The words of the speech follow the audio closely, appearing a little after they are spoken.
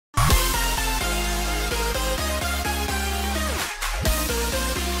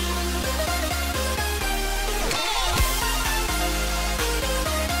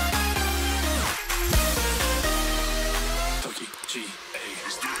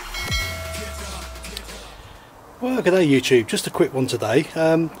Well, good day YouTube, just a quick one today.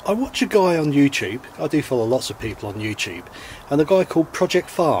 I watch a guy on YouTube, I do follow lots of people on YouTube, and a guy called Project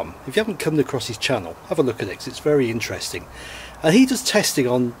Farm. If you haven't come across his channel, have a look at it because it's very interesting. And he does testing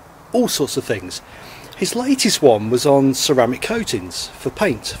on all sorts of things. His latest one was on ceramic coatings for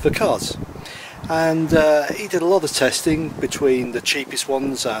paint, for cars. And he did a lot of testing between the cheapest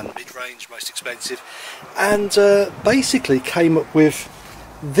ones and mid-range, most expensive, and basically came up with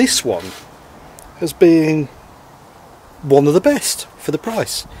this one as being one of the best for the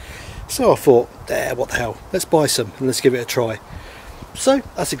price. So I thought, what the hell, let's buy some and let's give it a try. So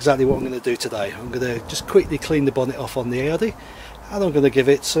that's exactly what I'm going to do today. I'm going to just quickly clean the bonnet off on the Audi and I'm going to give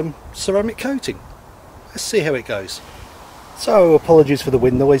it some ceramic coating. Let's see how it goes. So apologies for the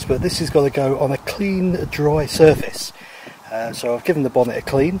wind noise, but this has got to go on a clean, dry surface. So I've given the bonnet a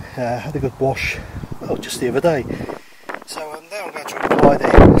clean, had a good wash, well, just the other day. So now I'm going to apply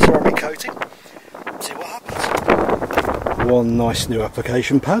the ceramic coating and see what happens. One nice new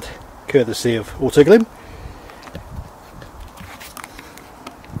application pad, courtesy of Autoglym.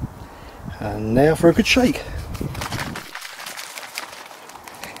 And now for a good shake.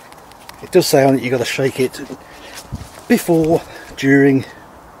 It does say on it you've got to shake it before, during,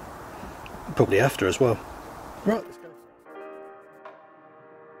 probably after as well. Right, let's go.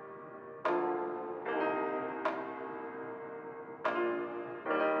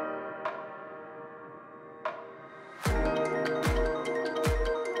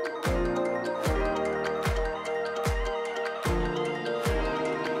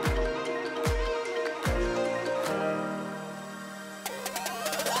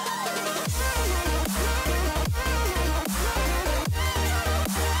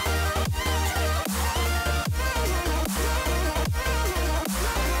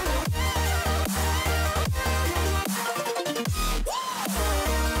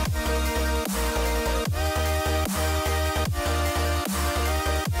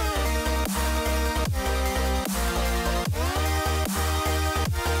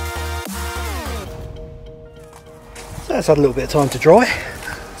 So it's had a little bit of time to dry.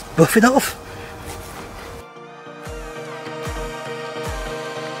 Let's buff it off.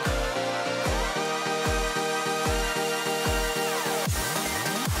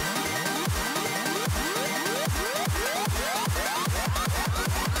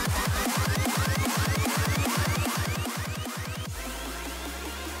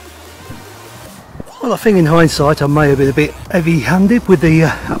 Well, I think in hindsight I may have been a bit heavy-handed with the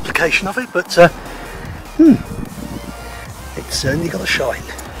application of it, but it's certainly got a shine.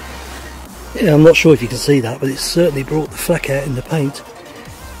 Yeah, I'm not sure if you can see that, but it's certainly brought the fleck out in the paint.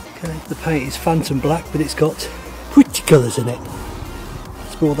 Okay, the paint is phantom black, but it's got pretty colours in it.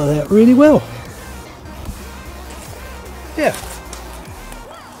 It's brought that out really well. Yeah,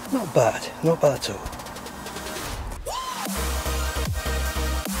 not bad at all.